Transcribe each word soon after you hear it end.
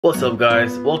What's up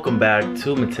guys, welcome back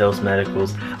to Mateo's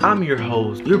Medicals. I'm your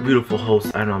host, your beautiful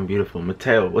host. I know I'm beautiful,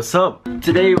 Mateo. What's up?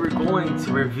 Today we're going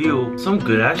to review some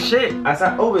good ass shit, as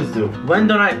I always do. When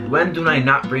do I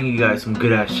not bring you guys some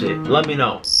good ass shit? Let me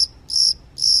know.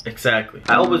 Exactly.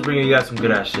 I always bring you guys some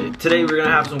good ass shit. Today we're gonna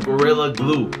have some Gorilla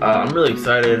Glue. I'm really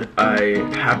excited. I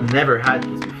have never had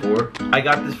this before. I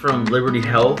got this from Liberty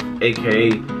Health,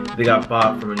 aka they got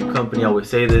bought from a new company. I always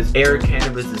say this. Air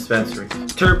Cannabis Dispensary.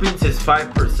 Terpenes is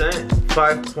 5%,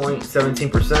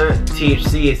 5.17%.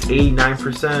 THC is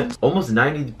 89%, almost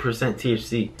 90%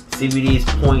 THC. CBD is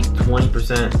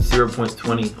 0.20%,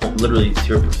 0.20, literally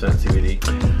 0%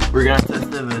 CBD. We're gonna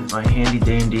test it with my handy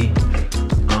dandy.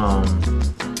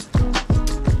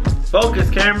 Focus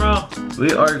camera.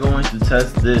 We are going to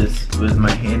test this with my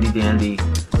handy dandy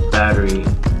battery,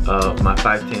 my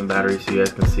 510 battery, so you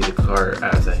guys can see the car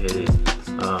as I hit it.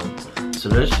 So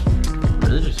let's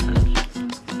really just finish.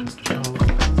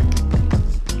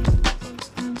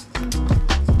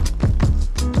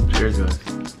 Cheers, guys.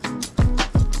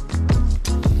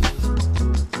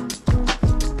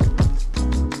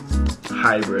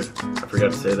 Hybrid. I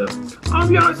forgot to say that. I'll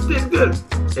be honest, it tastes good.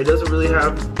 It doesn't really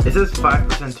have, it says 5%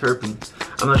 terpene.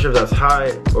 I'm not sure if that's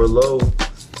high or low.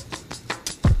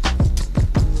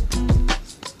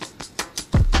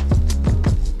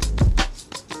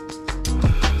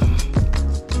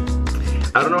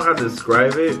 I don't know how to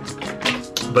describe it,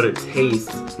 but it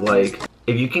tastes like,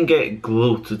 if you can get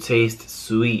glue to taste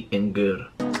sweet and good.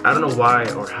 I don't know why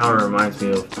or how it reminds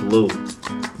me of glue,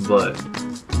 but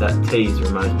that taste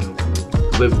reminds me of glue.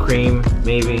 Whipped cream,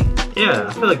 maybe. Yeah,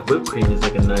 I feel like whipped cream is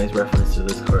like a nice reference to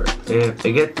this card. It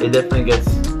definitely gets,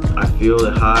 I feel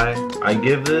it high. I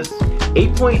give this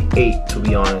 8.8 to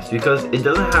be honest, because it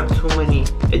doesn't have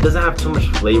too much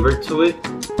flavor to it,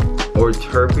 or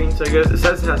terpenes, I guess. It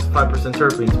says it has 5%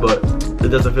 terpenes, but it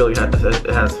doesn't feel like it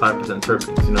has 5%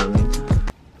 terpenes, you know what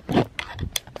I mean?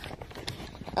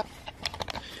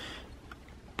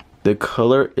 The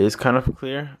color is kind of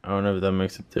clear. I don't know if that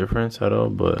makes a difference at all,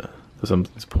 but there's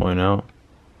something to point out.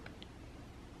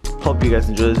 Hope you guys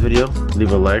enjoyed this video.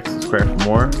 Leave a like, subscribe for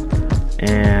more.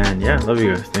 And yeah, love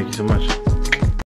you guys. Thank you so much.